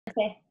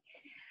Okay.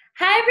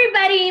 Hi,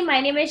 everybody. My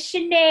name is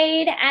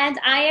Sinead, and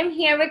I am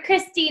here with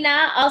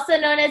Christina, also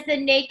known as the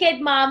Naked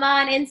Mama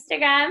on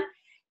Instagram.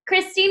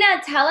 Christina,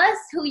 tell us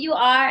who you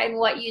are and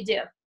what you do.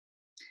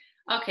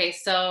 Okay,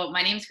 so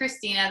my name is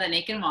Christina, the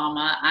Naked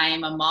Mama. I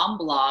am a mom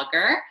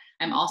blogger.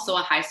 I'm also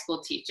a high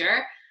school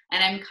teacher,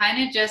 and I'm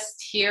kind of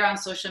just here on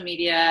social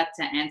media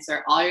to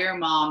answer all your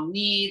mom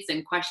needs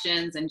and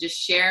questions and just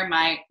share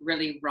my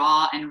really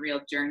raw and real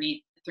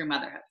journey through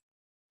motherhood.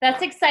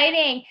 That's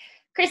exciting.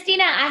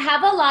 Christina, I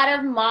have a lot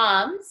of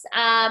moms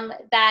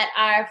that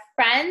are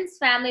friends,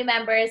 family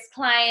members,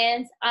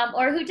 clients,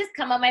 or who just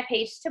come on my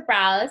page to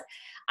browse.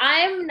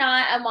 I'm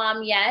not a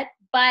mom yet,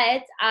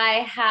 but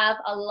I have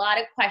a lot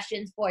of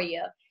questions for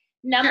you.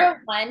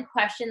 Number one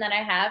question that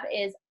I have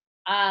is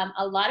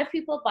a lot of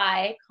people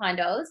buy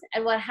condos,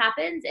 and what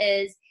happens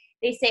is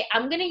they say,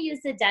 I'm going to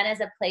use the den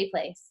as a play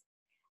place.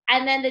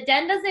 And then the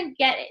den doesn't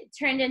get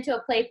turned into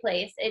a play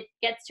place. It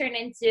gets turned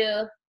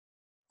into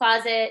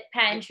closet,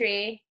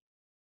 pantry,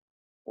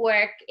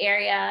 work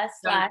area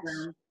 /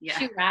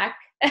 shoe rack.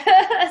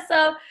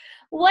 So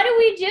what do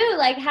we do?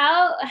 Like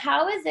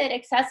how is it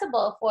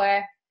accessible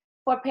for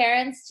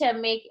parents to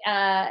make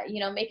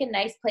make a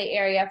nice play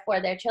area for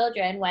their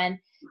children when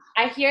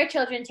I hear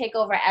children take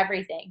over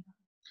everything?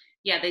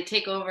 Yeah, they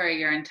take over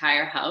your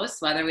entire house,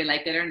 whether we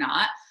like it or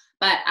not.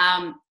 But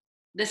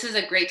this is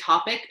a great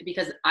topic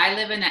because I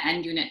live in an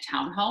end unit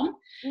townhome,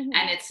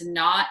 and it's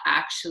not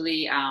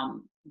actually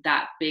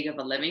that big of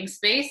a living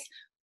space.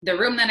 The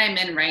room that I'm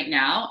in right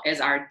now is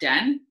our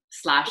den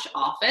 /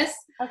 office.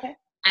 Okay.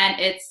 And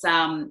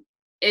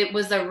it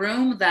was a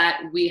room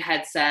that we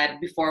had said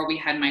before we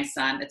had my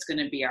son, it's going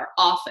to be our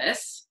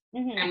office.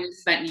 And we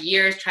spent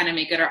years trying to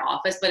make it our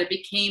office, but it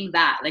became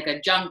that, like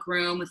a junk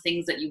room,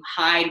 things that you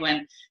hide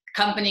when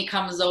company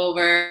comes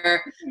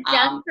over.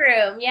 Junk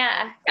room,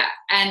 yeah. Yeah.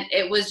 And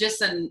it was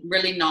just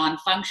really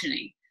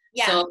non-functioning.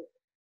 Yeah. So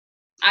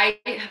I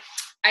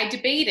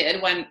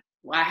debated when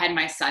I had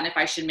my son if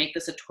I should make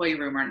this a toy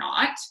room or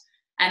not.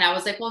 And I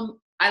was like, well,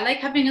 I like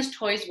having his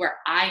toys where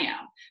I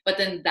am. But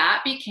then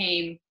that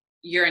became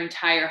your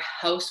entire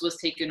house was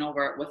taken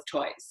over with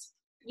toys.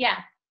 Yeah.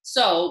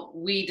 So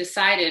we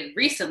decided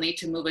recently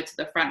to move it to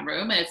the front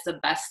room, and it's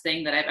the best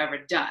thing that I've ever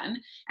done.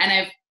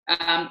 And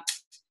I've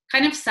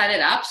kind of set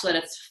it up so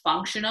that it's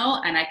functional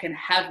and I can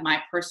have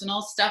my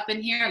personal stuff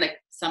in here, like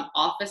some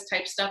office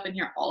type stuff in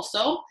here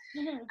also.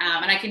 And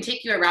I can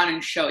take you around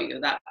and show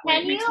you that.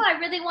 Can you? I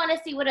really want to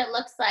see what it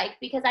looks like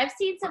because I've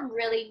seen some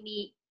really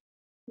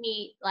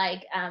neat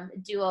like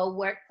duo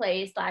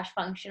workplace /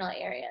 functional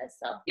areas.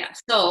 So yeah.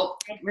 So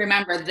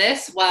remember,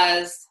 this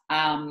was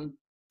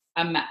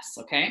a mess.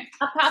 Okay.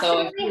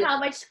 Approximately how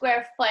much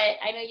square foot?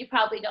 I know you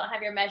probably don't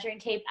have your measuring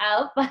tape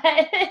out, but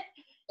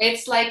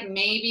it's like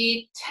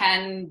maybe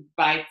 10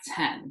 by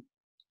 10.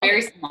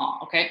 Very small,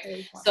 okay?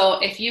 Very small. So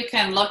if you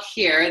can look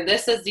here,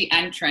 this is the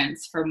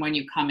entrance from when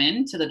you come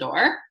into the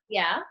door.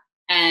 Yeah.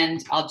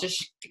 And I'll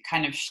just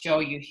kind of show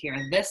you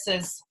here. This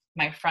is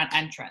my front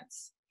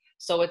entrance.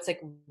 So it's like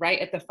right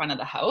at the front of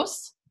the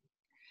house.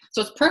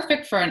 So it's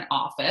perfect for an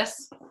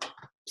office.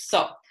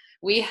 So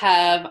we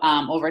have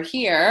over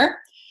here,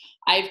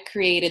 I've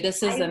created,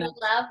 this is I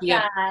love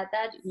that.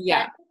 That's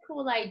a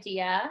cool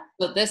idea.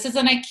 So this is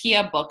an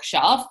IKEA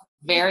bookshelf,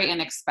 very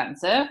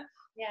inexpensive.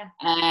 Yeah.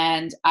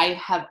 And I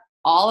have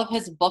all of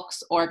his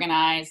books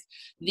organized.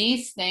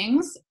 These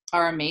things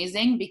are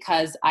amazing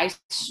because I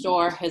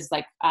store his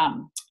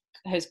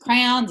his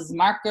crayons, his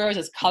markers,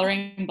 his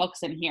coloring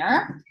books in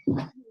here.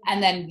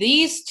 And then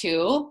these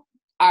two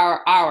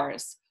are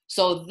ours.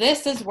 So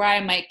this is where I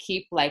might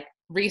keep like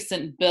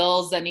recent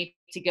bills that need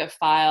to get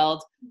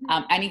filed,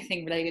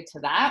 anything related to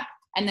that.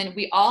 And then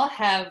we all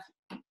have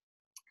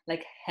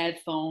like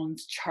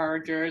headphones,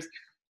 chargers,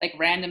 like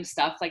random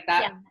stuff like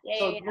that.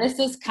 This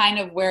is kind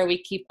of where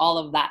we keep all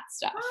of that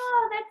stuff.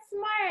 Oh, that's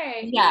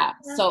smart. Yeah.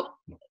 So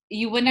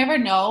you would never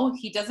know.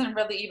 He doesn't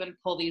really even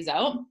pull these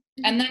out.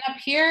 And then up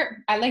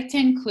here, I like to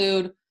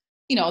include,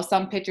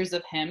 some pictures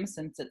of him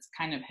since it's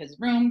kind of his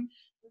room.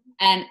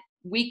 And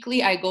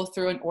weekly, I go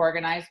through and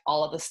organize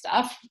all of the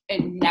stuff.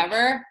 It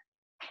never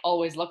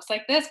always looks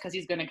like this because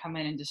he's going to come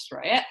in and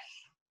destroy it.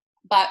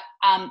 But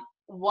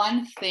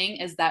one thing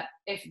is that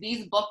if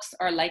these books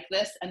are like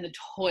this and the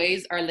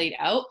toys are laid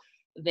out,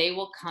 they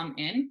will come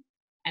in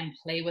and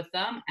play with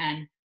them.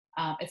 And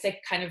it's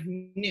like kind of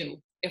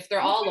new. If they're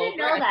all over. I didn't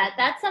know that.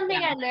 That's something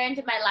I learned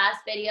in my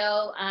last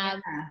video.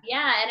 And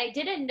I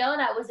didn't know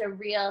that was a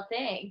real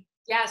thing.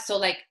 Yeah, so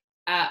like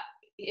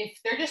if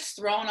they're just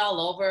thrown all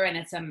over and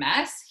it's a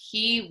mess,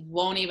 he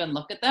won't even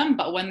look at them.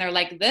 But when they're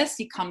like this,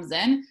 he comes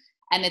in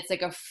and it's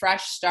like a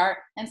fresh start.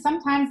 And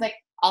sometimes like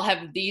I'll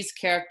have these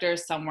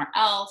characters somewhere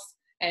else,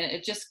 and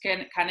it just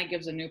kind of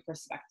gives a new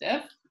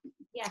perspective.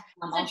 Yeah.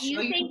 So do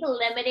you think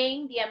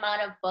limiting the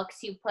amount of books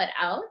you put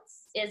out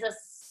is a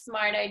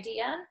smart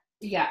idea?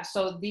 Yeah.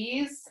 So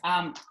these,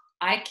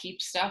 I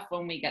keep stuff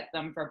when we get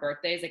them for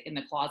birthdays, like in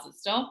the closet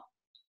still,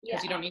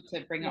 because you don't need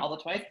to bring all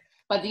the toys.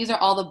 But these are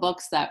all the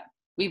books that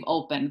we've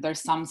opened.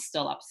 There's some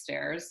still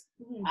upstairs.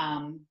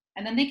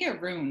 And then they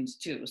get ruined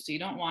too. So you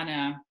don't want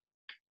to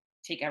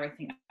take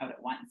everything out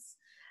at once.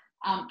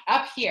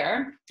 Up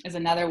here is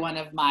another one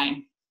of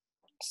mine.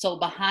 So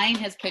behind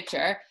his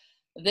picture,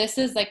 this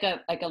is like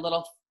a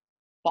little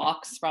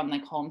box from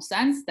like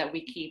HomeSense that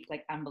we keep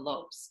like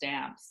envelopes,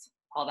 stamps,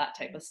 all that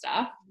type of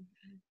stuff.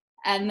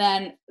 And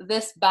then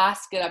this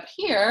basket up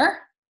here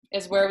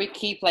is where we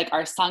keep like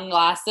our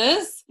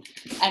sunglasses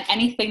and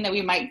anything that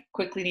we might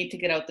quickly need to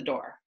get out the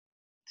door.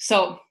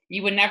 So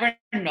you would never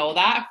know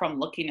that from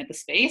looking at the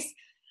space,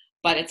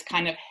 but it's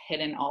kind of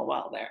hidden all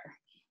well there.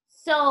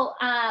 So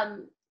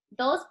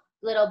those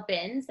little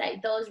bins,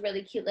 like those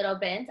really cute little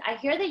bins, I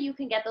hear that you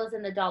can get those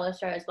in the dollar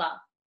store as well.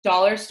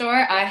 Dollar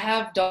store, I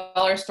have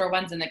dollar store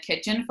ones in the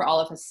kitchen for all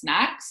of his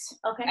snacks.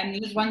 Okay. And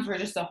these ones were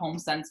just a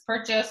HomeSense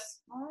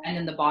purchase. And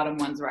then the bottom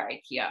ones were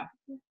IKEA.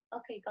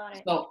 Okay, got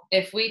it. So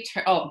if we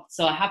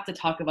so I have to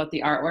talk about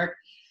the artwork.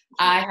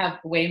 I have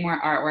way more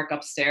artwork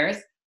upstairs,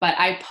 but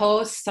I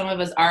post some of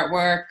his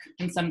artwork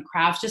and some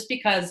crafts just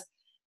because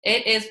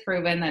it is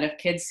proven that if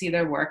kids see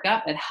their work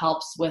up, it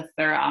helps with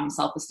their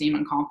self-esteem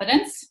and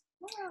confidence.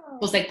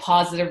 It was like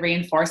positive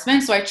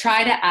reinforcement. So I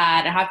try to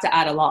add, I have to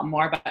add a lot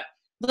more, but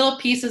little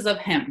pieces of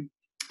him.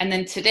 And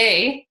then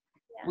today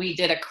we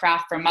did a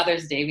craft for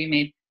Mother's Day. We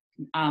made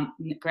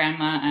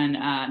Grandma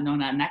and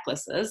Nona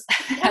necklaces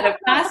out of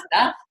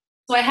pasta.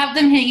 So I have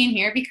them hanging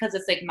here because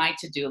it's like my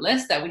to-do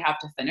list that we have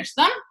to finish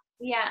them.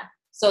 Yeah.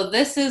 So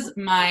this is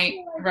my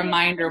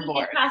reminder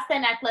board. Pasta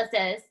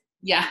necklaces.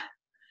 Yeah.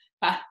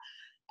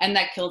 And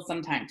that killed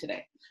some time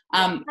today.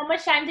 How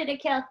much time did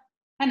it kill?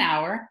 An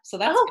hour. So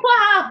that's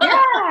wow.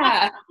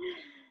 Yeah.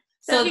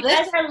 So if you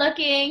guys are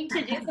looking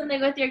to do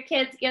something with your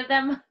kids, give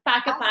them a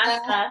pack of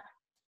pasta.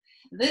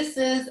 This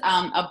is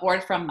a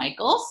board from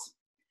Michael's.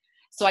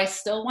 So I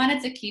still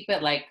wanted to keep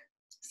it like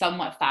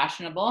somewhat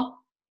fashionable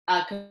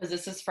because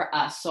this is for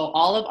us. So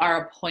all of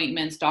our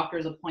appointments,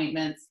 doctor's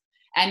appointments,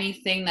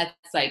 anything that's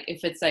like,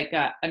 if it's like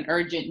an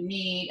urgent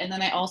need. And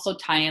then I also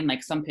tie in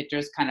like some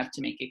pictures kind of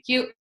to make it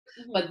cute.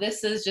 Mm-hmm. But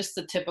this is just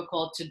the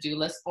typical to-do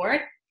list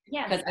board.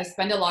 Yeah. Because I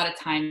spend a lot of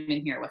time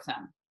in here with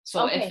him.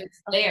 So if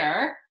it's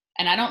there,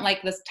 and I don't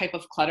like this type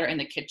of clutter in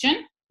the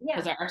kitchen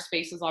because our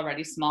space is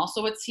already small.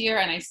 So it's here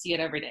and I see it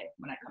every day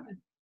when I come in.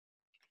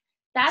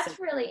 That's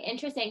really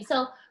interesting.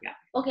 So,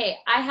 okay,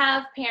 I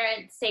have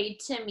parents say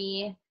to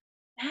me,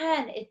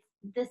 man,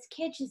 this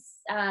kid just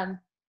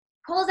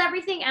pulls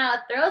everything out,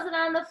 throws it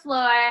on the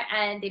floor,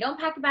 and they don't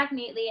pack it back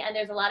neatly. And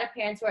there's a lot of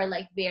parents who are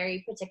like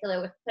very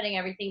particular with putting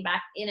everything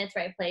back in its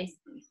right place.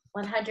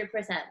 100%.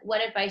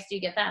 What advice do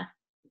you give them?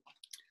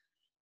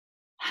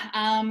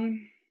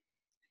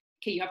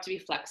 Okay, you have to be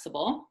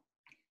flexible.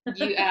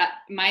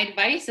 My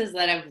advice is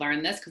that I've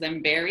learned this because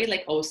I'm very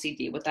like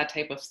OCD with that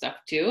type of stuff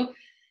too.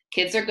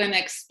 Kids are going to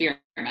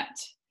experiment.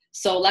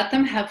 So let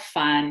them have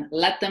fun.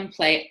 Let them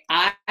play.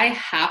 I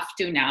have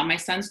to now, my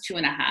son's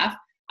 2.5.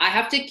 I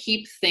have to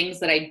keep things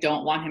that I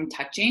don't want him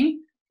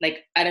touching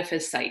like out of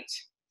his sight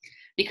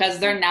because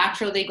they're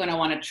naturally going to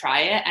want to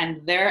try it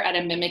and they're at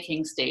a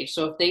mimicking stage.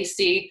 So if they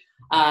see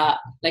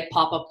like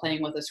Papa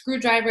playing with a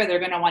screwdriver, they're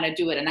going to want to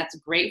do it. And that's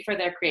great for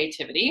their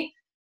creativity.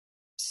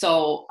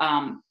 So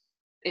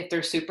if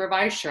they're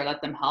supervised, sure,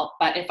 let them help.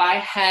 But if I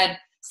had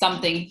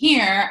something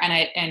here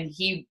and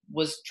he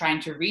was trying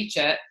to reach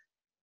it,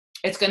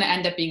 it's going to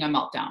end up being a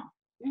meltdown.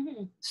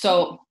 Mm-hmm.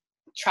 So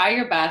try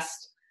your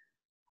best.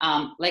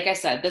 Like I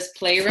said, this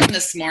playroom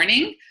this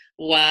morning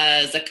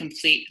was a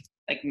complete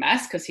like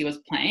mess because he was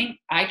playing.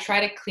 I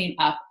try to clean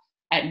up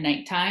at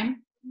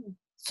nighttime.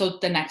 So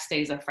the next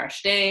day is a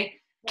fresh day.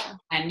 Yeah.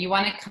 And you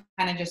want to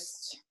kind of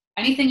just,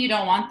 anything you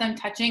don't want them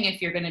touching,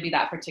 if you're going to be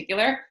that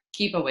particular,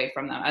 keep away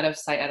from them, out of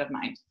sight, out of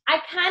mind.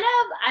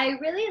 I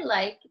really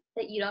like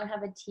that you don't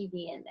have a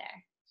TV in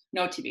there.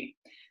 No TV.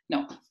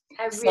 No.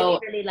 I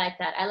really like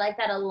that. I like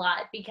that a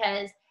lot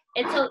because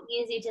it's so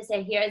easy to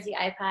say, here's the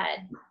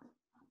iPad.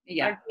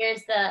 Yeah.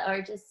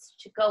 Or just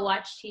to go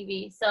watch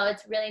TV. So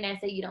it's really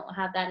nice that you don't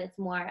have that. It's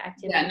more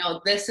activity. Yeah,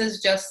 no, this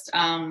is just,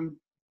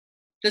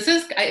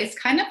 it's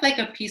kind of like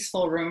a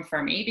peaceful room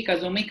for me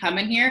because when we come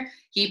in here,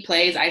 he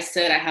plays, I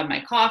sit, I have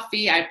my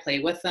coffee, I play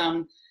with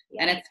him.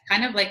 Yeah. And it's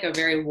kind of like a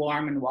very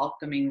warm and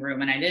welcoming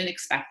room. And I didn't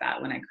expect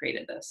that when I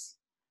created this.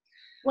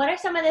 What are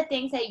some of the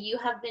things that you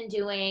have been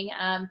doing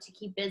to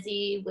keep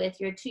busy with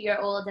your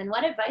 2-year-old? And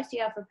what advice do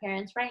you have for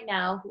parents right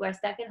now who are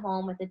stuck at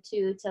home with a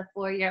 2 to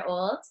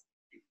 4-year-old?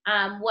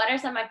 What are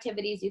some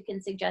activities you can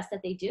suggest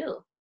that they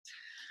do?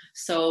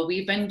 So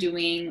we've been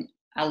doing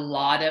a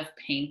lot of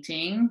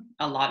painting,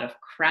 a lot of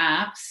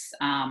crafts.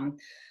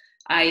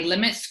 I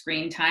limit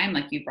screen time,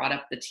 like you brought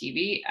up the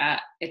TV.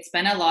 It's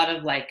been a lot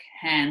of like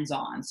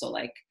hands-on. So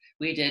like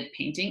we did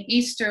painting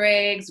Easter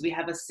eggs. We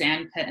have a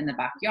sand pit in the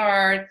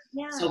backyard.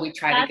 Yeah, so we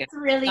try to get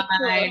really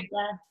cool.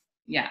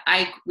 Yeah,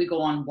 we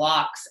go on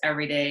walks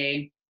every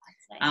day.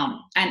 That's nice.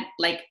 And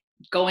like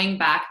going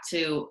back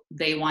to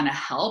they want to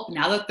help.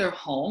 Now that they're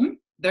home,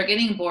 they're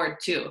getting bored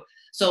too.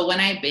 So when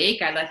I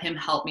bake, I let him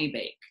help me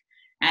bake.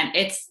 And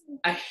it's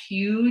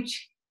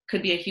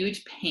could be a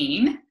huge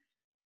pain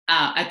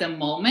at the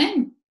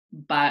moment,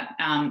 but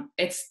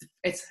it's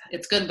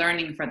good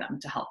learning for them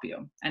to help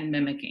you and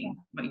mimicking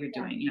what you're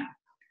doing. Yeah.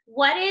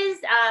 What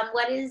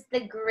is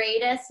the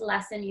greatest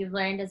lesson you've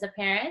learned as a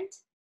parent?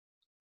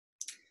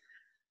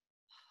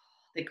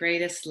 The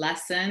greatest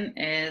lesson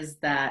is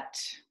that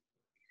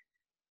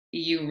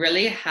you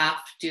really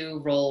have to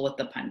roll with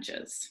the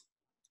punches,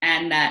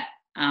 and that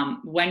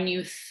when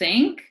you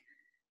think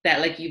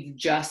that like you've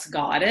just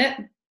got it,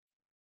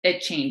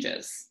 it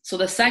changes. So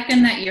the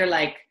second that you're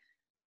like,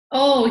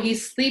 oh,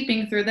 he's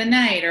sleeping through the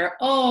night, or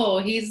oh,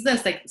 he's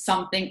this, like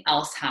something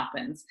else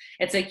happens.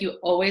 It's like you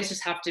always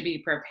just have to be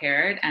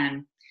prepared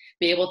and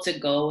be able to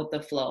go with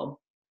the flow.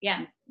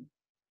 Yeah.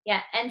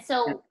 Yeah. And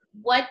so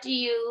what do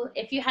you,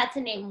 if you had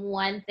to name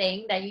one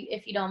thing that you,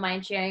 if you don't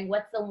mind sharing,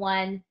 what's the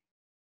one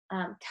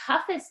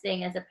toughest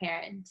thing as a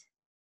parent?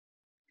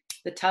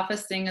 The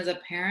toughest thing as a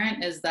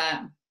parent is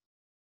that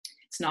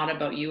it's not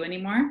about you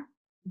anymore.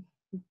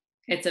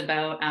 It's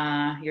about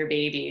your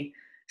baby.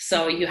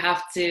 So you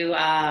have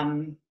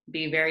to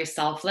be very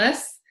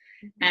selfless.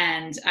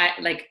 And I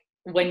like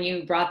when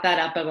you brought that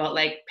up about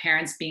like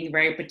parents being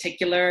very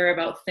particular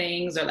about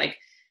things, or like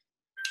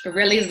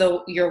really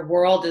your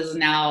world is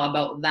now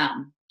about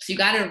them. So you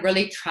got to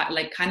really try,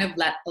 like kind of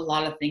let a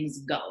lot of things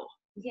go.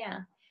 Yeah.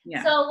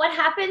 Yeah. So what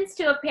happens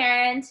to a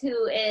parent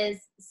who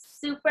is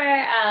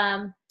super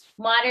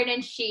modern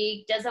and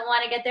chic, doesn't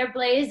want to get their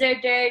blazer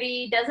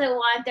dirty, doesn't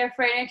want their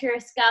furniture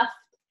scuffed,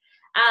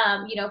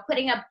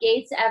 putting up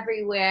gates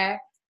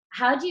everywhere?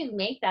 How do you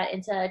make that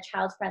into a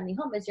child-friendly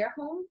home? Is your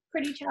home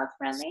pretty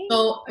child-friendly?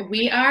 So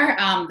we are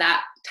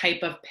that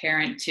type of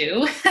parent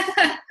too,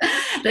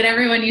 that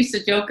everyone used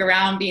to joke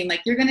around being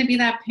like, you're going to be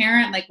that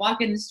parent, like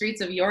walking the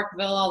streets of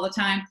Yorkville all the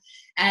time.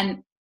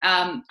 And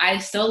I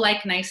still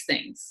like nice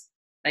things.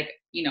 Like,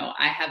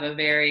 I have a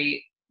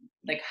very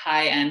like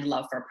high-end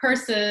love for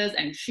purses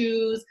and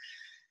shoes.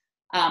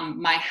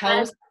 My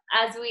house,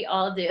 as we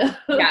all do.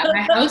 Yeah,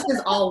 my house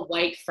is all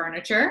white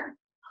furniture.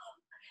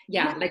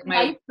 Yeah, like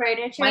my white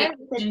furniture, white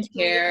kitchen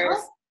chairs.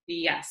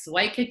 Yes,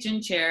 white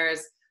kitchen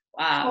chairs.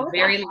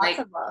 Very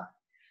light.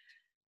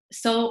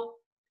 So,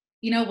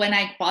 when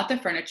I bought the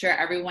furniture,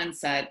 everyone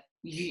said,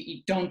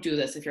 you don't do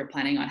this if you're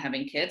planning on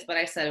having kids. But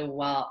I said,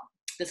 well,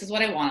 this is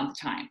what I want at the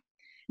time.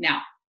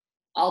 Now,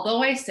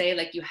 although I say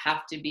like you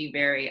have to be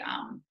very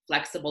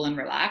flexible and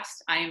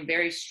relaxed, I am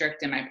very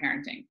strict in my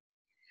parenting.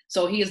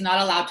 So he is not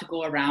allowed to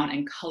go around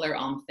and color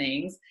on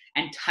things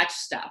and touch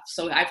stuff.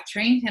 So I've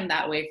trained him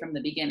that way from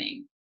the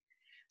beginning.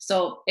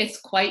 So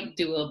it's quite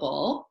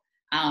doable.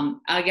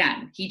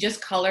 Again, he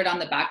just colored on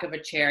the back of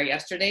a chair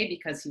yesterday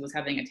because he was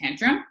having a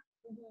tantrum.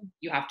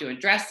 You have to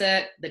address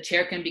it. The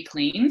chair can be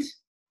cleaned.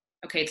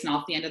 Okay, it's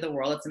not the end of the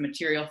world. It's a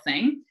material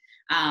thing.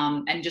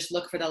 And just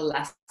look for the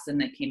lesson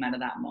that came out of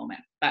that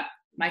moment. But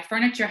my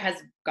furniture has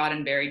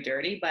gotten very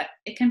dirty, but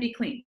it can be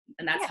clean.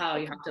 And that's how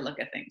you have to look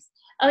at things.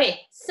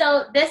 Okay,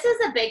 so this is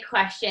a big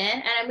question,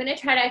 and I'm going to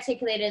try to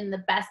articulate it in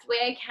the best way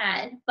I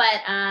can.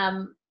 But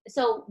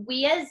so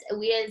we as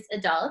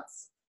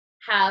adults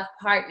have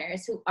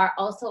partners who are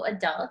also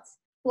adults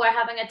who are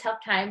having a tough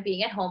time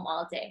being at home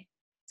all day.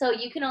 So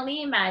you can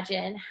only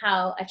imagine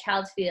how a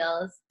child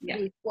feels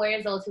who's 4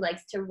 years old who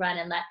likes to run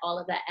and let all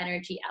of that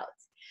energy out.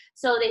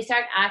 So they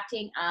start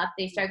acting up.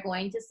 They start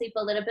going to sleep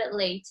a little bit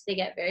late. They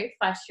get very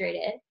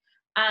frustrated.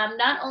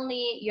 Not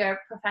only your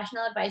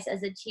professional advice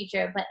as a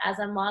teacher, but as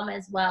a mom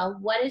as well,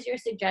 what is your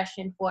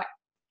suggestion for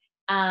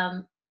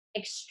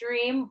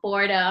extreme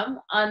boredom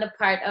on the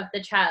part of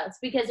the child?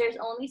 Because there's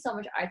only so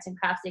much arts and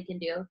crafts they can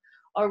do,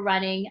 or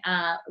running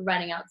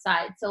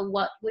outside. So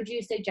what would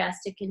you suggest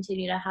to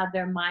continue to have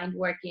their mind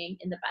working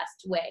in the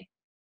best way?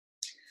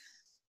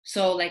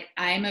 So like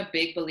I'm a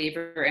big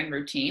believer in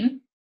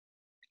routine.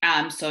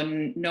 So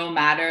no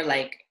matter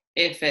like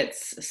if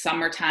it's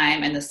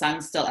summertime and the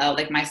sun's still out,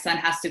 like my son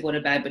has to go to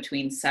bed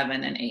between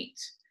 7 and 8.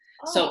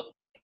 Oh. So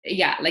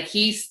yeah, like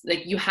he's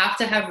like, you have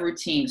to have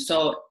routine.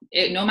 So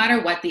no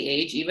matter what the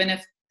age, even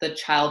if the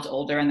child's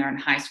older and they're in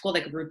high school,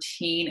 like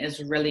routine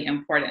is really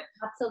important.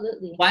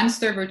 Absolutely. Once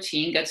their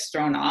routine gets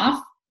thrown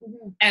off,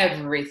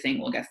 everything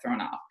will get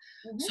thrown off.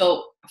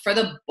 So for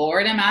the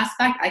boredom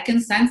aspect, I can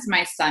sense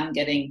my son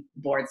getting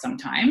bored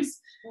sometimes.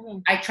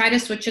 I try to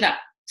switch it up.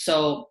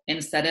 So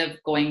instead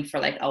of going for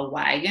like a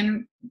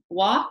wagon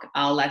walk,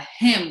 I'll let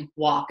him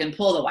walk and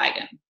pull the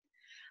wagon.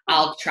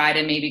 I'll try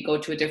to maybe go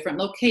to a different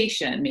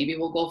location. Maybe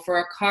we'll go for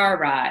a car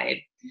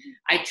ride.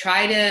 I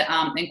try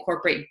to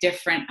incorporate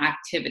different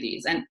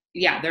activities. And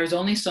yeah, there's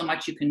only so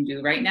much you can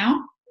do right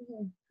now.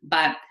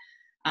 But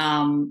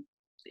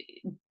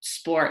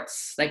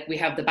sports, like we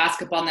have the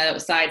basketball net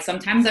outside.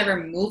 Sometimes I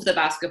remove the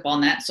basketball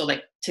net. So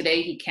like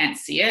today he can't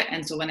see it.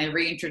 And so when I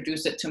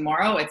reintroduce it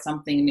tomorrow, it's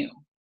something new.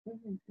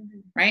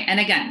 Right. And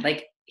again,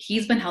 like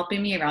he's been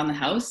helping me around the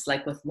house,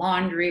 like with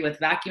laundry, with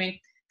vacuuming,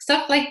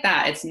 stuff like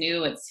that. It's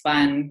new, it's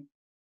fun.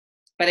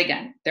 But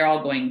again, they're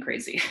all going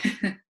crazy.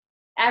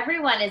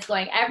 Everyone is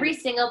going, every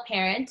single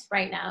parent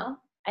right now,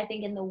 I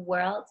think in the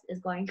world is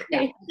going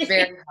crazy. Yeah,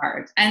 very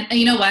hard. And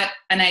you know what?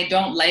 And I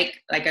don't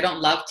I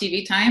don't love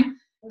TV time,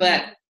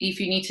 But if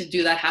you need to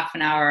do that half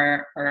an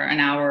hour or an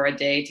hour a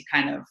day to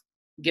kind of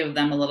give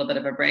them a little bit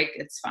of a break,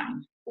 it's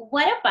fine.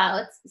 What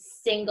about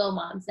single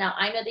moms? Now,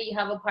 I know that you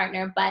have a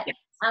partner, but Yeah.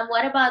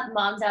 what about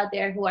moms out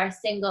there who are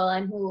single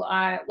and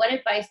what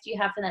advice do you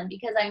have for them?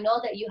 Because I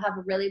know that you have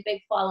a really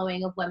big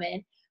following of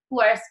women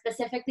who are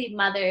specifically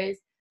mothers,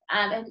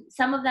 and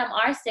some of them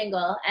are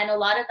single, and a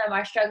lot of them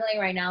are struggling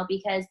right now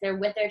because they're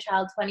with their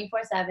child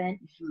 24/7.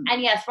 Mm-hmm.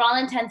 And yes, for all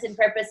intents and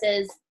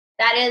purposes,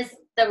 that is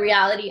the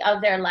reality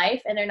of their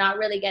life, and they're not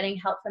really getting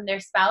help from their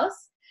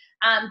spouse.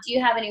 Do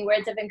you have any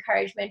words of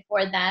encouragement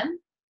for them?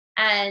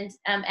 And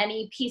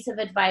any piece of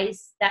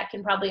advice that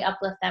can probably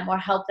uplift them or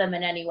help them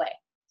in any way?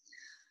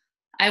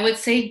 I would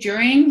say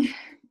during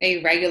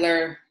a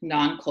regular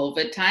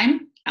non-COVID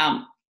time,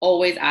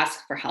 always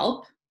ask for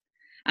help.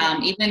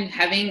 Even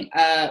having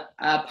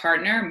a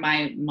partner,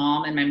 my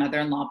mom and my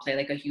mother-in-law play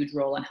like a huge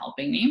role in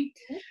helping me.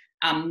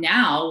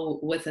 Now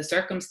with the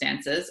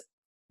circumstances,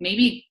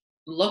 maybe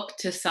look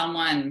to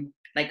someone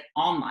like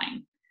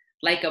online,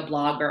 like a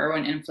blogger or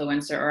an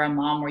influencer or a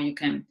mom where you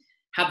can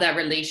have that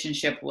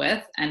relationship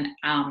with and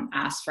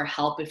ask for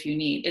help if you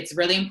need. It's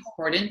really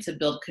important to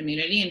build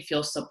community and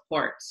feel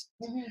support.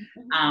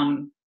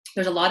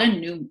 There's a lot of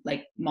new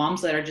like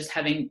moms that are just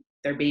having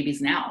their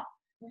babies now.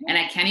 And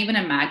I can't even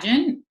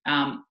imagine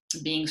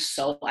being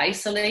so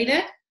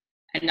isolated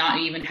and not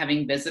even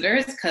having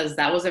visitors, because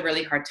that was a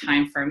really hard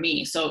time for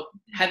me. So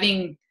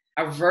having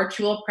a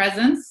virtual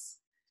presence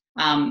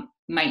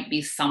might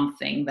be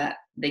something that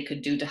they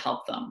could do to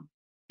help them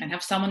and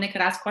have someone they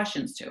could ask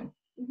questions to.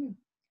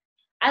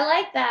 I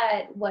like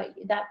that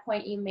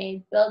point you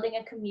made, building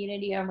a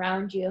community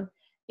around you,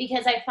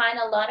 because I find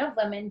a lot of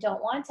women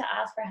don't want to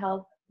ask for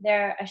help.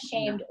 They're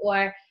ashamed,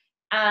 or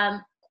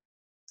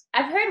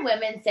I've heard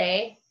women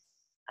say,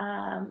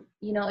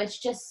 it's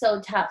just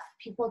so tough.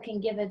 People can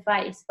give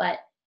advice, but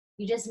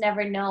you just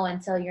never know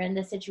until you're in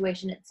this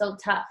situation. It's so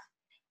tough.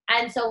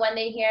 And so when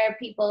they hear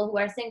people who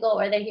are single,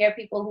 or they hear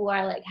people who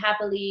are like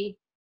happily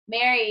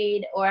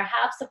married or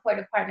have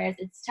supportive partners,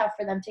 it's tough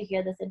for them to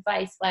hear this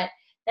advice. But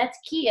that's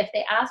key. If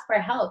they ask for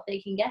help, they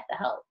can get the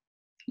help.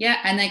 Yeah.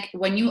 And like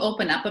when you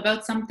open up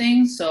about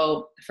something,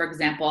 so for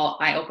example,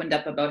 I opened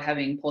up about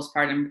having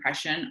postpartum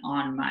depression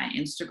on my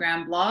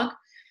Instagram blog.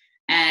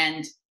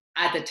 And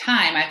at the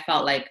time I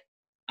felt like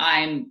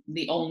I'm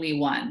the only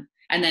one.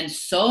 And then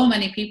so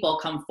many people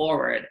come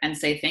forward and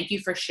say, thank you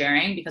for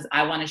sharing, because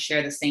I want to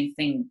share the same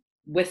thing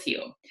with you.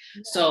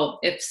 Yeah. So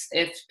if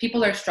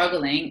people are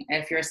struggling,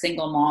 if you're a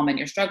single mom and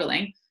you're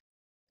struggling,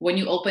 when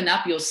you open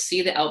up, you'll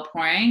see the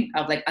outpouring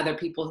of like other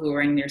people who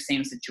are in your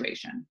same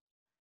situation.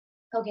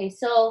 Okay,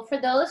 so for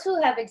those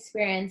who have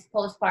experienced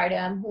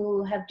postpartum,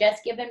 who have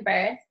just given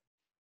birth,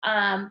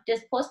 does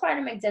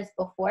postpartum exist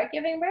before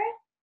giving birth?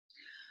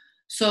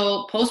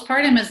 So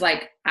postpartum is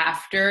like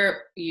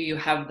after you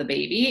have the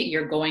baby,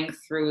 you're going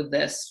through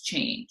this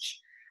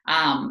change.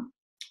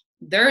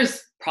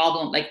 There's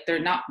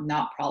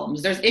not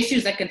problems. There's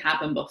issues that can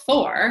happen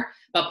before,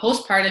 but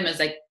postpartum is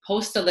like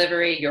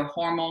post-delivery, your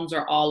hormones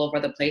are all over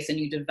the place and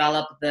you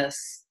develop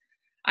this.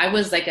 I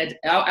was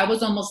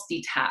almost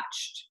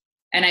detached,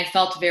 and I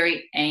felt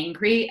very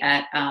angry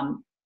at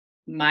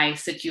my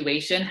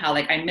situation, how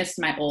like I missed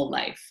my old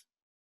life.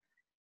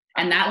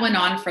 And that went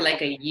on for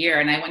like a year,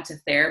 and I went to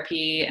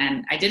therapy,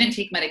 and I didn't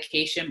take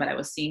medication, but I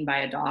was seen by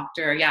a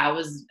doctor. Yeah, I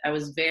was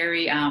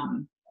very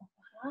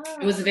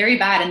it was very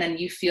bad. And then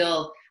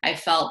I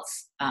felt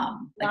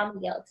like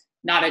guilt,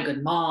 not a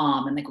good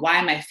mom, and like, why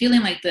am I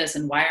feeling like this,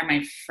 and why are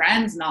my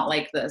friends not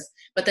like this?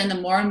 But then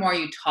the more and more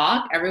you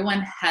talk,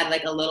 everyone had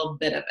like a little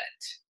bit of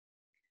it,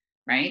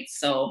 right?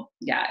 So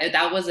yeah,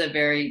 that was a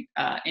very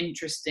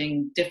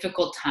interesting,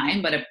 difficult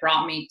time, but it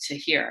brought me to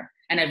here,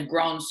 and I've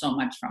grown so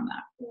much from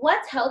that.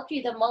 What's helped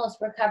you the most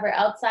recover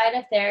outside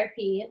of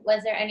therapy?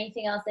 Was there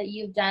anything else that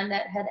you've done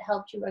that had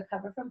helped you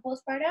recover from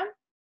postpartum?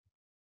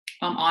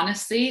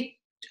 Honestly,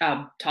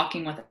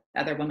 talking with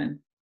other women,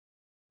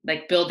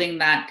 like building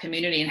that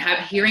community, and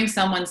hearing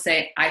someone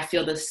say, I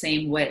feel the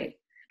same way.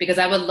 Because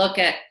I would look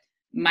at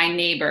my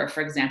neighbor,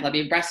 for example, I'd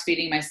be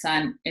breastfeeding my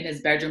son in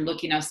his bedroom,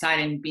 looking outside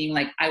and being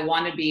like, I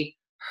want to be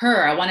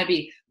her. I want to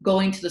be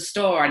going to the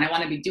store, and I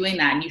want to be doing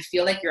that. And you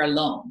feel like you're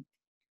alone.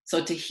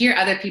 So to hear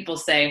other people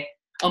say,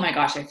 oh my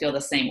gosh, I feel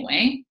the same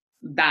way,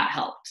 that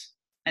helped.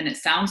 And it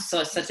sounds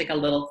such like a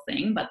little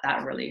thing, but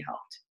that really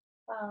helped.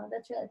 Wow,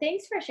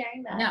 thanks for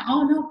sharing that. Yeah.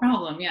 Oh, no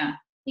problem. Yeah.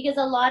 Because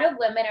a lot of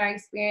women are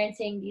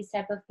experiencing these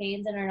type of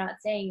pains and are not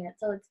saying it.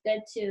 So it's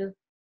good to.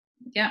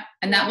 Yeah.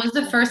 And that was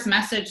the first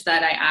message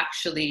that I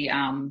actually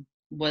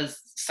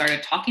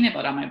started talking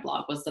about on my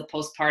blog, was the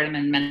postpartum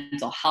and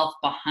mental health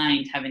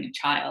behind having a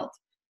child.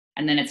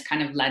 And then it's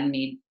kind of led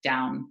me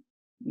down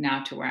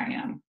now to where I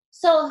am.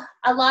 So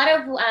a lot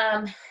of,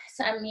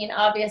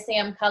 obviously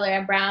I'm color,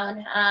 I'm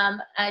brown,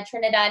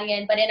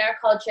 Trinidadian, but in our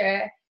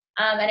culture,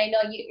 and I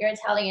know you're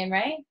Italian,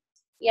 right?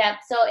 Yeah.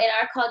 So in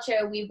our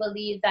culture, we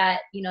believe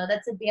that,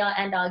 that's a be all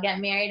end all, get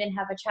married and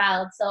have a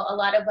child. So a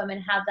lot of women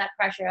have that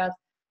pressure of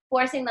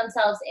forcing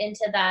themselves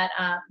into that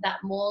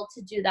mold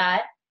to do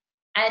that.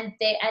 and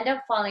they end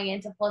up falling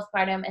into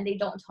postpartum and they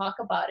don't talk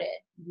about it.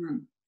 Mm-hmm.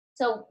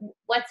 So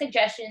what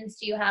suggestions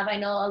do you have? I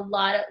know a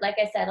lot of, like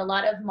I said, a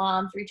lot of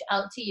moms reach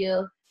out to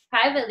you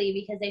privately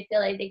because they feel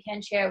like they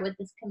can't share with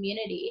this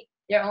community,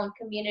 their own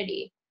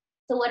community.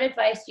 So what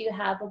advice do you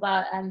have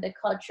about the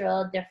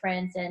cultural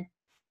difference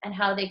and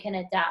how they can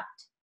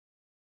adapt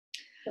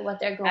to what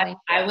they're going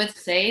I through? would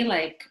say,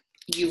 like,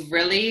 you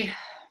really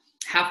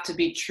have to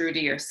be true to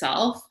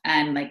yourself.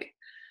 And like,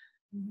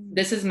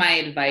 this is my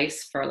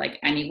advice for like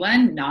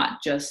anyone,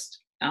 not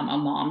just a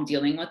mom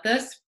dealing with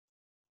this.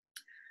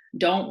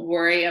 Don't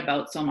worry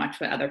about so much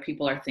what other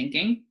people are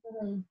thinking.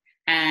 Mm-hmm.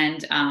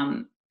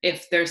 And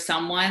if there's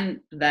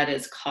someone that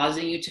is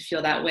causing you to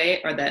feel that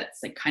way, or that's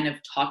like kind of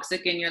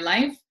toxic in your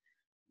life,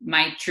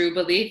 my true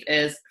belief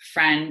is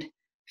friend,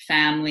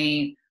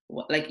 family,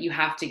 like you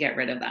have to get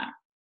rid of that,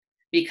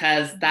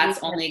 because that's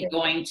only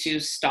going to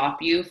stop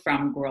you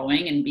from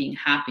growing and being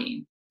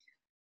happy.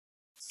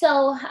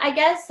 So I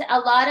guess a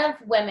lot of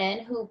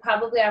women who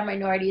probably are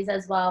minorities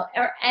as well,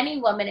 or any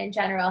woman in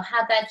general,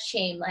 have that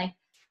shame. Like,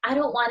 I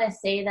don't want to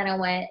say that I don't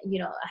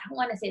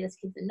want to say this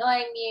kid's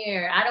annoying me,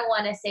 or I don't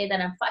want to say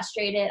that I'm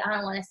frustrated. I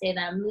don't want to say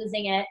that I'm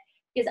losing it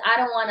because I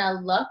don't want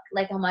to look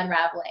like I'm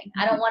unraveling.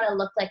 I don't want to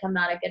look like I'm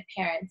not a good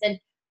parent. And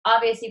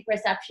obviously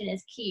perception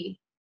is key,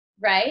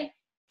 right?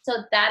 So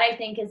that I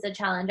think is the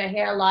challenge. I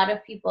hear a lot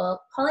of people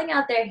pulling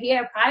out their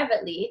hair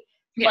privately,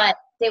 but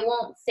they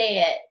won't say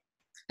it.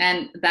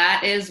 And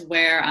that is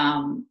where,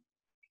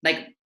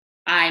 like,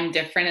 I'm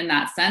different in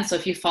that sense. So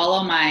if you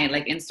follow my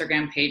like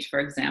Instagram page,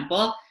 for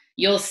example,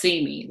 you'll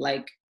see me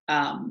like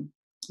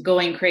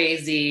going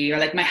crazy, or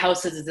like my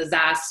house is a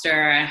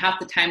disaster, and half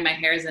the time my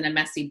hair is in a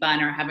messy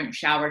bun, or I haven't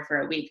showered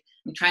for a week.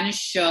 I'm trying to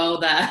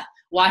show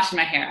wash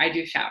my hair. I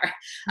do shower.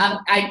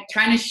 I'm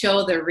trying to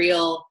show the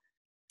real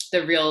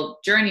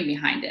journey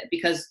behind it,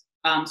 because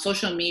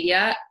social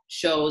media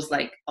shows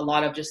like a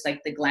lot of just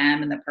like the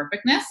glam and the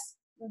perfectness.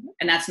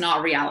 And that's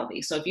not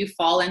reality. So if you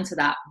fall into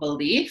that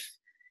belief,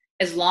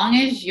 as long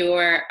as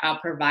you're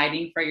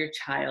providing for your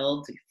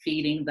child,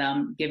 feeding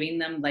them, giving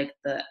them like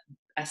the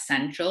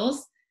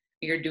essentials,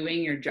 you're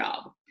doing your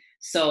job.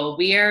 So at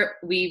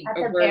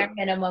the bare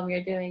minimum,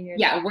 you're doing your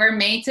job. We're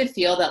made to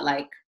feel that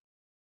like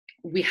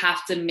we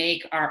have to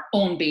make our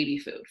own baby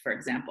food, for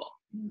example.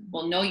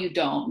 Well, no, you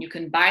don't. You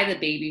can buy the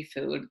baby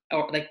food,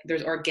 or like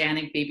there's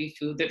organic baby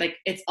food. They're like,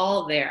 it's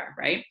all there,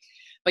 right?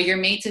 But you're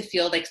made to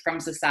feel like from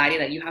society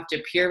that you have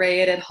to puree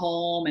it at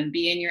home and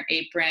be in your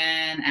apron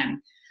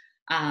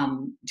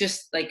and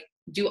just like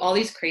do all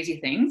these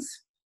crazy things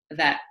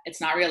that it's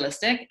not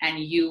realistic, and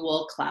you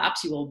will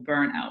collapse, you will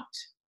burn out.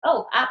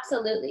 Oh,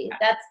 absolutely.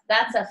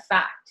 That's a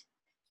fact.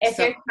 If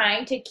you're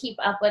trying to keep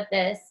up with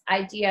this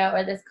idea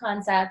or this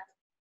concept,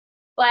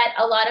 but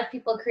a lot of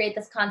people create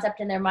this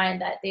concept in their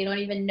mind that they don't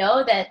even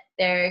know that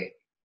they're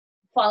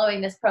following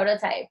this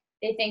prototype.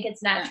 They think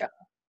it's natural.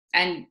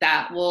 And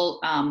that will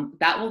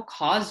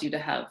cause you to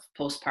have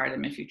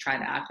postpartum if you try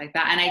to act like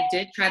that. And I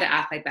did try to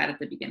act like that at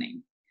the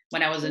beginning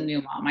when I was a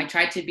new mom. I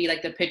tried to be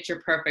like the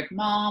picture perfect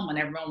mom when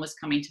everyone was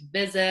coming to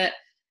visit.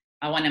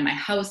 I wanted my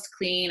house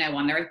clean. I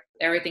wanted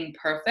everything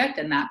perfect,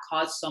 and that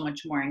caused so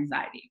much more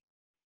anxiety.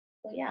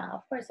 Well, yeah,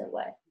 of course it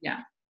would. Yeah.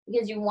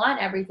 Because you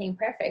want everything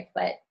perfect,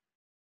 but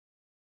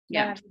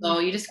yeah. So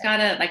you just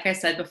gotta, like I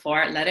said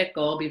before, let it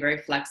go, be very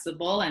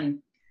flexible, and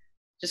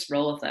just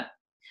roll with it.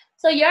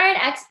 So you're an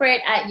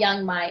expert at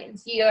young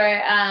minds. You're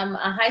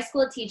a high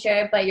school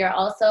teacher, but you're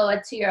also a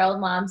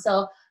 2-year-old mom.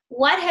 So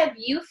what have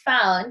you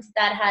found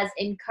that has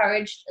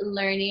encouraged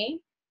learning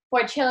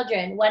for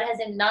children? What has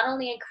not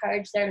only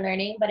encouraged their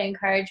learning, but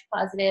encouraged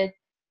positive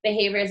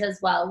behaviors as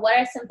well? What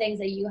are some things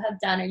that you have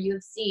done or you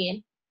have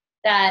seen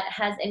that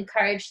has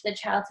encouraged the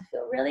child to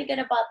feel really good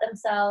about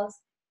themselves?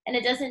 And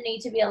it doesn't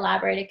need to be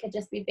elaborate. It could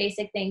just be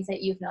basic things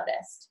that you've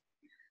noticed.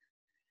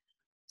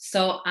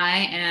 So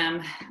I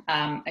am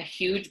a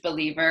huge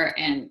believer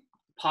in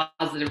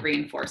positive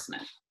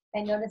reinforcement.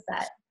 I noticed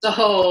that.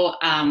 So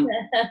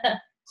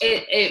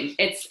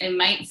it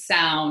might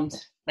sound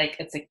like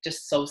it's like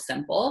just so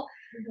simple,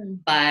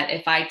 but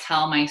if I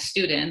tell my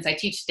students, I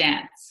teach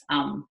dance,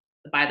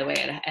 by the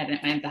way,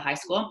 at the high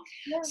school.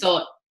 Yeah.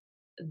 So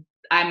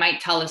I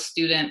might tell a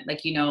student,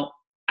 like,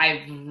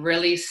 I've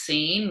really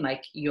seen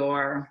like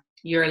your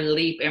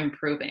leap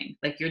improving,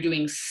 like you're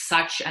doing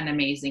such an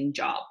amazing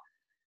job.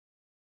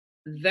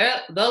 The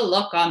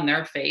look on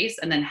their face,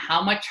 and then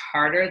how much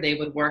harder they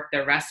would work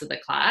the rest of the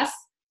class,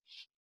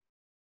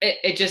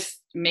 it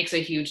just makes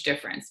a huge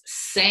difference.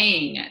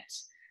 Saying it,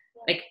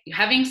 like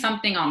having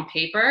something on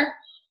paper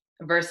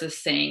versus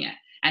saying it.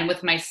 And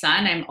with my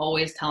son, I'm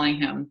always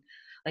telling him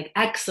like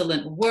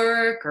excellent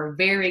work or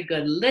very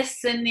good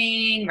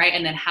listening, right?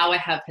 And then how I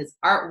have his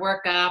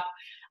artwork up.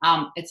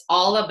 It's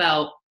all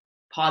about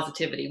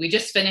positivity. We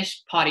just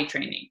finished potty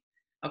training.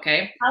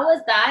 Okay. How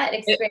was that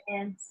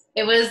experience?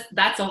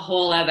 That's a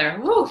whole other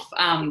woof.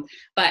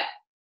 But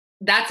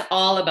that's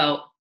all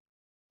about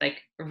like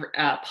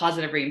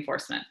positive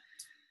reinforcement.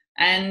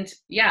 And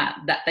yeah,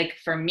 that like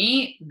for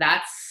me,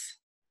 that's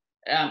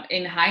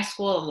in high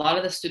school, a lot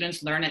of the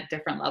students learn at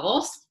different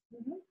levels.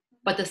 Mhm.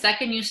 But the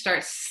second you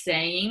start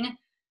saying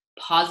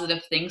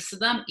positive things to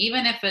them,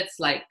 even if it's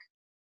like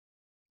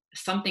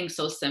something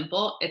so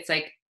simple, it's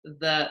like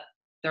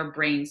their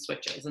brain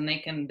switches and they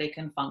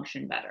can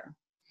function better.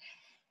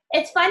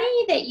 It's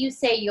funny that you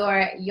say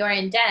you're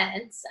in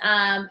dance,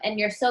 and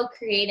you're so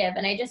creative.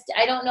 And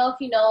I don't know if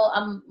you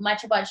know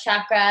much about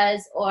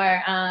chakras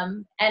or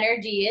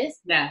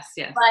energies, Yes,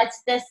 yes. but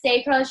the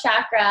sacral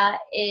chakra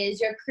is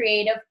your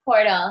creative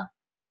portal.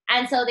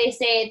 And so they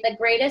say the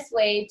greatest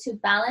way to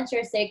balance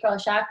your sacral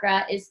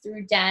chakra is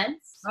through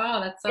dance.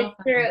 Oh, that's so It's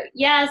fun. through,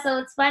 yeah, so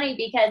it's funny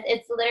because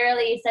it's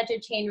literally such a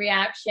chain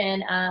reaction,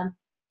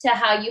 to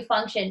how you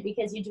function,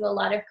 because you do a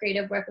lot of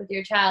creative work with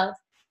your child.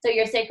 So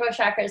your sacral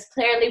chakra is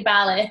clearly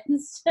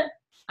balanced.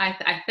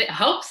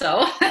 Hope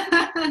so.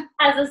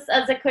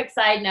 As a quick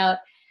side note.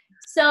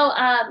 So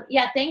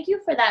yeah, thank you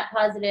for that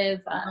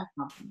positive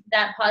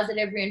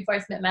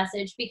reinforcement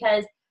message,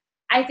 because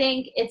I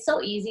think it's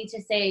so easy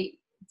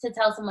to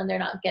tell someone they're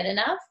not good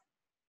enough,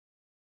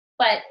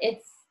 but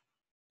it's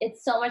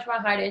so much more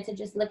harder to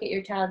just look at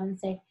your child and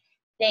say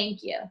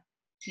thank you.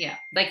 Yeah,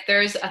 like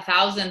there's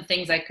 1,000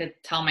 things I could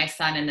tell my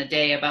son in a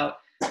day about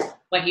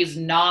what he's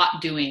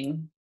not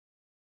doing,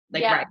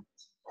 like Yeah. right.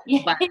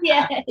 Yeah. But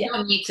Yeah. you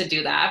don't need to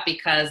do that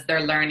because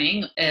they're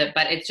learning.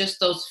 But it's just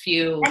those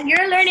few. And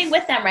you're learning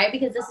with them, right?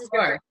 Because this is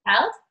your Sure. first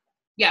child.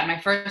 Yeah, my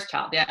first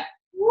child. Yeah.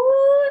 Woo!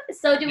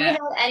 So do we Yeah.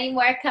 have any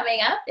more coming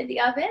up in the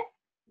oven?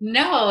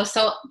 No,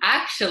 so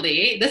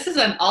actually, this is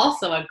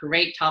also a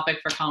great topic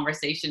for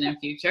conversation in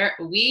future.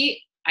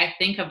 I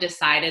think, have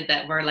decided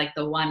that we're like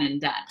the one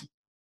and done.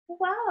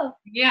 Wow.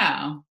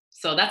 Yeah.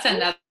 So that's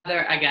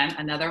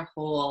another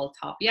whole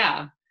top.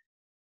 Yeah.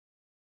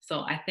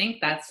 So I think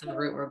that's the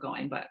route we're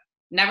going, but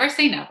never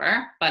say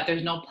never, but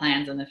there's no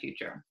plans in the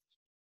future.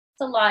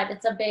 It's a lot.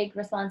 It's a big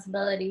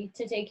responsibility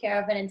to take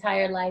care of an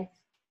entire life.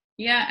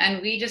 Yeah.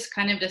 And we just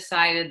kind of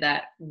decided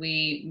that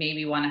we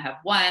maybe want to have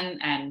one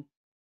and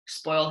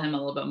spoil him a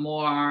little bit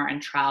more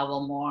and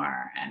travel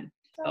more.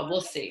 But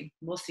we'll see.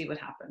 We'll see what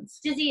happens.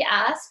 Does he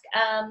ask,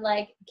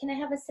 like, can I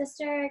have a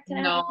sister? Can I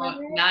have a No,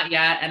 brother? not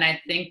yet. And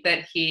I think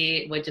that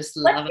he would just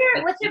love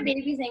it. What's your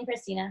baby's name,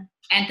 Christina?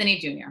 Anthony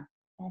Jr.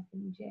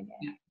 Anthony Jr.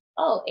 Yeah.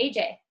 Oh,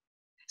 AJ.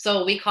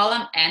 So we call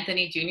him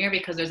Anthony Jr.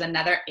 because there's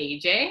another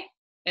AJ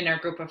in our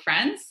group of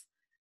friends.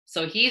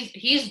 So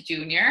he's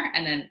Junior,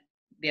 and then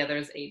the other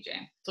is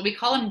AJ. So we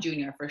call him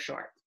Junior for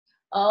short.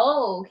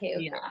 Oh, okay.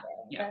 Yeah.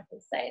 Yeah. That's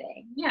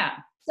exciting. Yeah.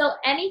 So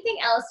anything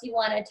else you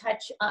want to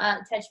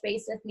touch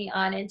base with me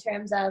on in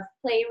terms of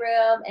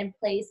playroom and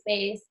play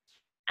space,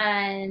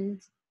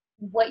 and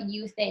what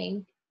you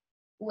think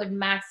would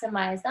not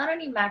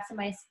only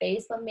maximize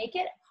space, but make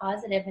it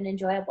positive and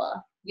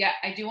enjoyable? Yeah,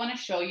 I do want to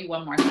show you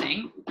one more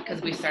thing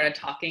because we started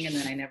talking and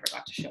then I never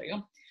got to show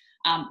you.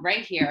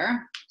 Right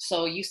here,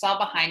 so you saw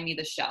behind me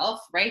the shelf.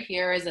 Right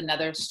here is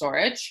another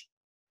storage.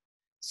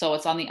 So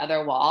it's on the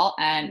other wall,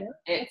 and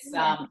it's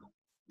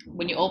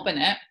when you open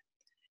it,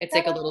 it's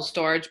like a little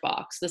storage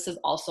box. This is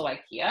also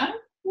IKEA.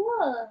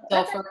 Cool. So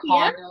That's for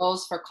IKEA?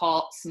 condos, for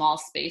small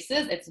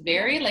spaces, it's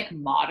very like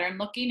modern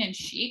looking and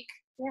chic.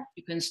 Yeah.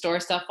 You can store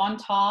stuff on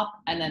top.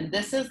 And then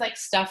this is like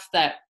stuff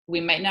that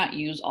we might not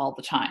use all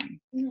the time,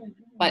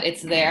 but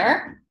it's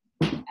there.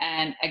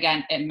 And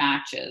again, it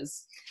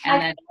matches.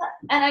 And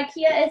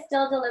IKEA is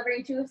still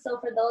delivering too. So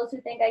for those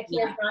who think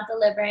IKEA is not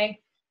delivering,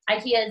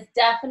 IKEA is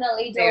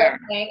definitely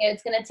delivering.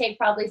 It's going to take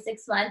probably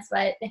 6 months,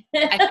 but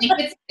I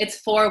think it's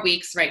 4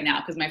 weeks right now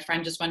because my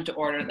friend just went to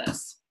order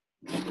this.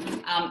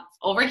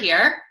 Over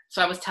here,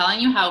 so I was telling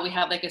you how we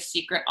have like a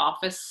secret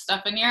office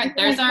stuff in here.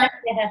 There's our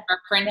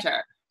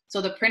printer.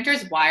 So the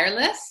printer's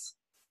wireless.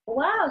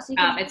 Wow. So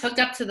it's hooked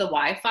up to the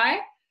Wi-Fi.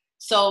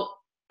 So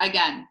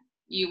again,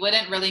 you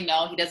wouldn't really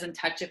know, he doesn't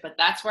touch it, but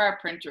that's where our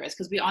printer is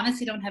because we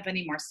honestly don't have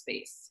any more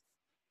space.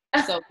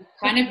 So we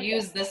kind of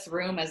use this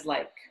room as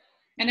like,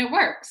 and it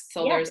works.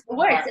 So it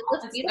works. It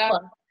looks beautiful.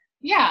 Stuff.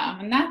 Yeah,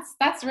 and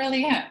that's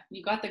really it.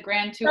 You got the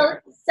grand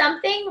tour. So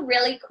something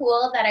really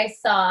cool that I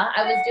saw,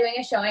 I was doing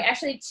a showing,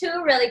 actually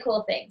 2 really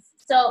cool things.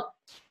 So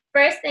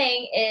first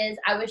thing is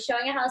I was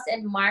showing a house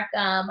in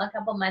Markham a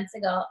couple months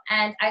ago,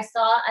 and I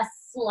saw a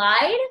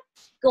slide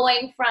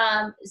going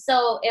from,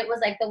 so it was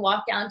like the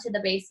walk down to the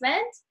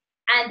basement,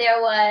 and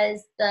there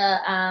was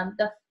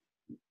the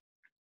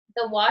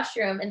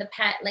washroom in the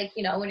like,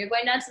 you know, when you're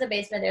going down to the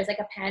basement, there's like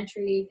a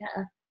pantry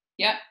kind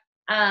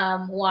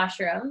of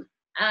washroom.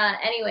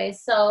 Anyway,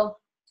 so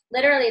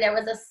literally there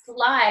was a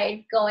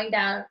slide going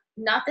down,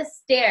 not the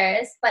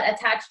stairs, but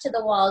attached to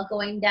the wall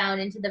going down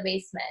into the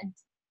basement.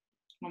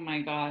 Oh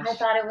my gosh. I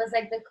thought it was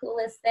like the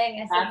coolest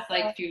thing. That's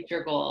like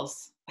future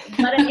goals.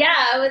 But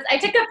I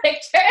took a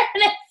picture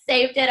and I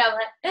saved it. I'm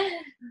like,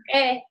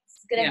 okay,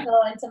 it's going to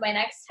go into my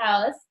next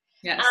house.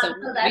 Yeah, so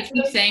we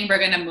keep saying we're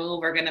going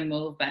to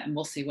move, but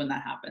we'll see when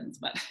that happens.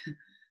 But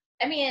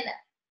I mean,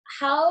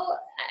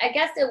 I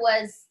guess it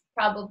was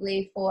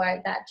probably for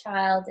that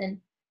child, and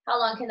how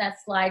long can that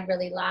slide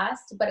really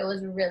last? But it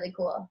was really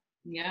cool.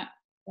 Yeah.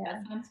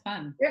 That sounds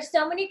fun. There's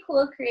so many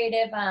cool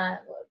creative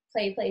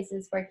play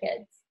places for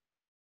kids.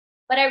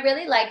 But I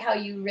really like how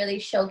you really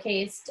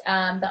showcased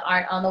the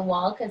art on the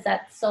wall, because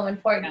that's so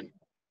important.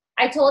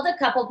 I told a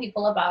couple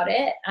people about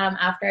it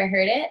after I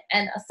heard it,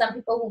 and some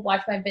people who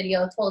watched my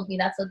video told me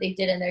that's what they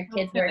did in their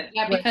kids' work.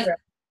 Yeah, because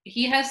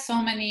he has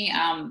so many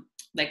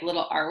like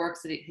little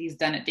artworks that he's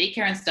done at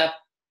daycare and stuff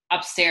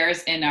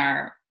upstairs in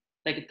our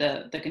like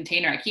the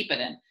container I keep it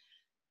in.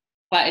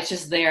 But it's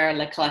just there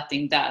like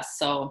collecting dust.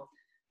 So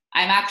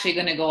I'm actually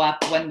going to go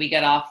up when we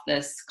get off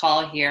this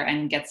call here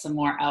and get some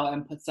more out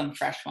and put some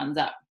fresh ones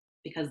up,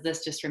 because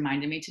this just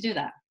reminded me to do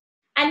that.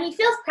 And he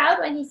feels proud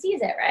when he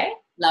sees it, right?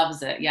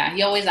 Loves it. Yeah.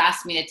 He always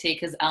asks me to take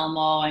his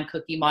Elmo and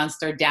Cookie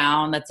Monster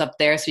down that's up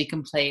there so he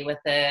can play with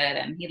it.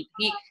 And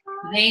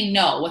they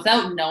know,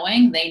 without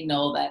knowing, they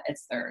know that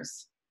it's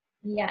theirs.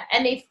 Yeah.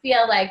 And they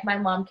feel like my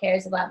mom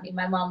cares about me.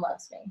 My mom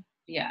loves me.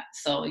 Yeah.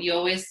 So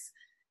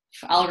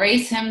I'll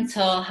raise him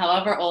till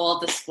however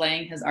old,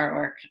 displaying his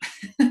artwork.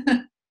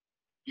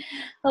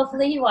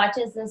 Hopefully he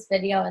watches this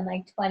video in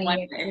like 20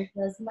 years and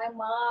says, my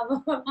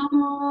mom.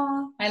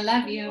 Oh, I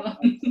love you.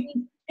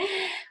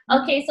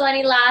 Okay, so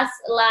any last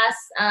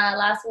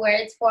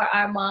words for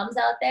our moms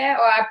out there,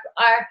 or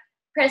our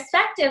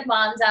prospective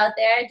moms out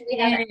there? Do we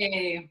have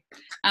any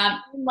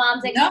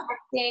moms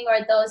expecting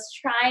or those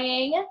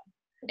trying?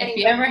 If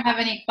you ever have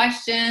any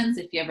questions,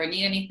 if you ever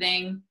need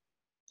anything,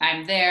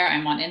 I'm there.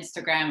 I'm on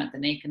Instagram at the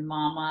Naked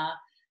Mama.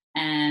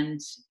 And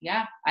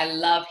yeah, I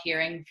love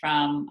hearing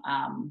from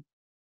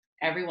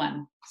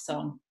everyone.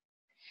 So,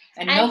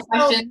 and no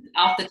questions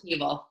off the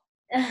table.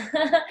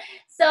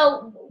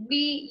 So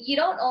you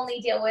don't only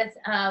deal with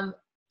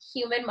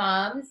human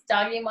moms,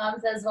 doggy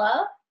moms as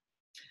well?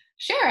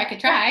 Sure, I could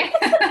try.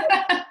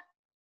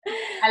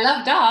 I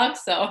love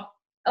dogs, so.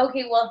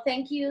 Okay, well,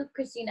 thank you,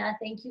 Christina.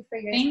 Thank you for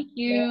your time. Thank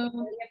you. I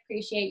really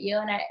appreciate you,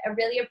 and I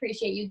really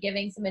appreciate you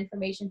giving some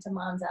information to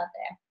moms out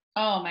there.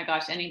 Oh my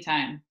gosh,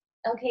 anytime.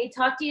 Okay,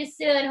 talk to you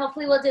soon.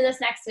 Hopefully we'll do this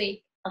next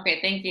week. Okay,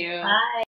 thank you. Bye.